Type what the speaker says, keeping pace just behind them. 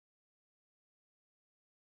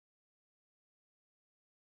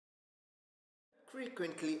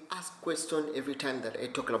Frequently asked question every time that I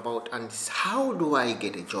talk about, and is how do I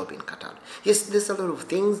get a job in Qatar? Yes, there's a lot of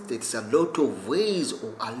things, there's a lot of ways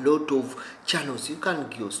or a lot of channels you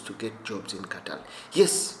can use to get jobs in Qatar.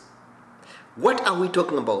 Yes, what are we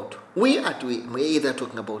talking about? We're either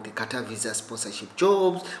talking about the Qatar visa sponsorship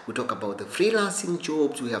jobs, we talk about the freelancing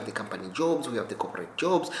jobs, we have the company jobs, we have the corporate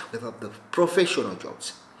jobs, we have the professional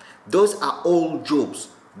jobs. Those are all jobs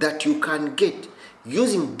that you can get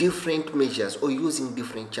using different measures or using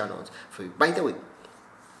different channels for you. By the way,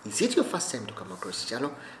 is it your first time to come across the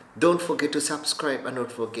channel? Don't forget to subscribe and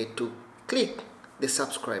don't forget to click the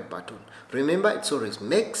subscribe button. Remember, it's always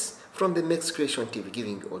Mex from the Mexcreationtv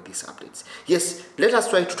giving you all these updates. Yes, let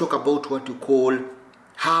us try to talk about what you call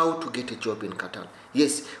how to get a job in Qatar.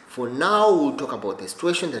 Yes, for now we'll talk about the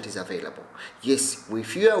situation that is available. Yes,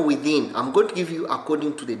 if you are within, I'm going to give you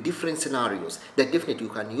according to the different scenarios that definitely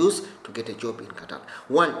you can use to get a job in Qatar.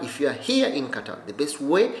 One, if you are here in Qatar, the best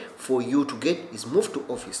way for you to get is move to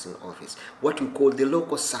office in office. What we call the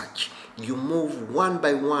local search. You move one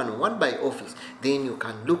by office, then you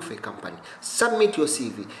can look for a company, submit your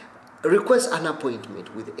CV, request an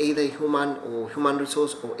appointment with either human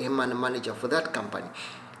resource or a manager for that company,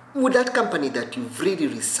 with that company that you've really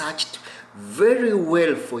researched very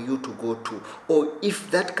well for you to go to. Or if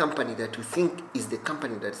that company that you think is the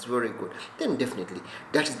company that's very good, then definitely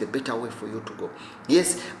that is the better way for you to go.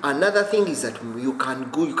 Yes, another thing is that you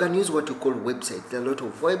can use what you call websites. There are a lot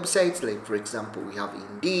of websites, like for example we have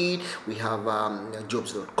Indeed, we have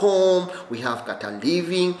jobs.com, we have Qatar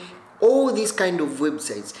Living. All these kind of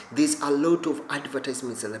websites, there's a lot of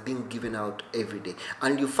advertisements that are being given out every day,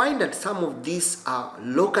 and you find that some of these are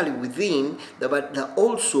locally within, but there are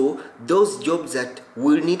also those jobs that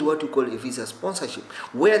will need what you call a visa sponsorship,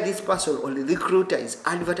 where this person or the recruiter is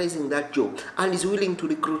advertising that job and is willing to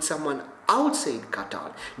recruit someone outside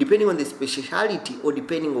Qatar, depending on the speciality or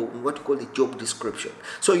depending on what you call the job description.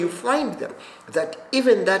 So you find that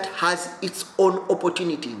even that has its own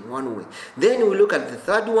opportunity in one way. Then we look at the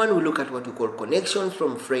third one, we look at what we call connections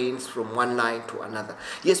from friends from one line to another.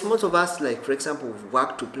 Yes, most of us, like for example, we've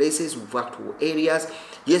worked to places, we've worked to areas.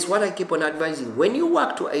 Yes, what I keep on advising, when you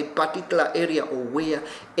work to a particular area or where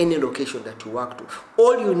any location that you work to,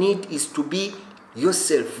 all you need is to be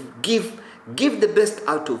yourself. Give the best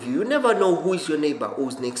out of you. You never know who is your neighbor,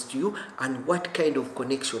 who's next to you, and what kind of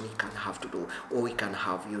connection he can have to do, or he can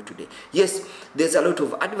have you today. Yes, there's a lot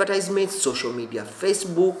of advertisements, social media,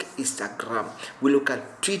 Facebook, Instagram. We look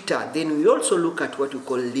at Twitter. Then we also look at what we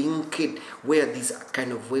call LinkedIn, where these are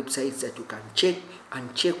kind of websites that you can check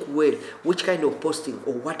and check well which kind of posting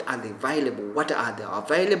or what are the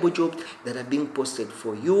available jobs that are being posted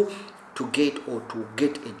for you to get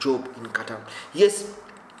a job in Qatar.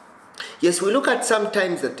 Yes, we look at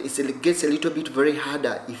sometimes that it gets a little bit very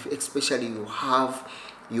harder if especially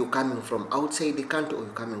you're coming from outside the country or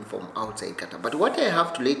you're coming from outside Qatar. But what I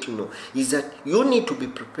have to let you know is that you need to be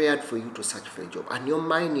prepared for you to search for a job, and your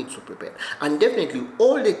mind needs to prepare. And definitely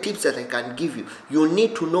all the tips that I can give you, you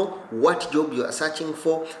need to know what job you are searching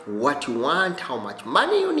for, what you want, how much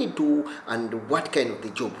money you need to, and what kind of the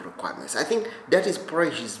job requirements. I think that is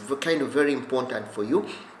kind of very important for you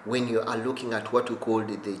when you are looking at what we call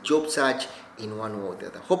the job search in one way or the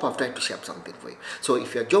other. Hope I've tried to share something for you. So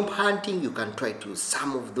if you're job hunting, you can try to use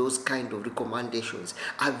some of those kind of recommendations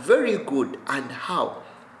are very good. And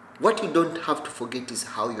what you don't have to forget is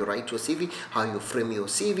how you write your CV, how you frame your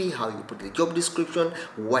CV, how you put the job description,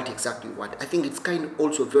 what exactly you want. I think it's kind of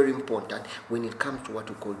also very important when it comes to what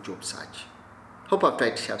we call job search. Hope I've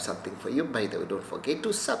tried to share something for you. By the way, don't forget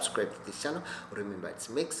to subscribe to this channel. Remember, it's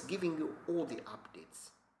Mex giving you all the updates.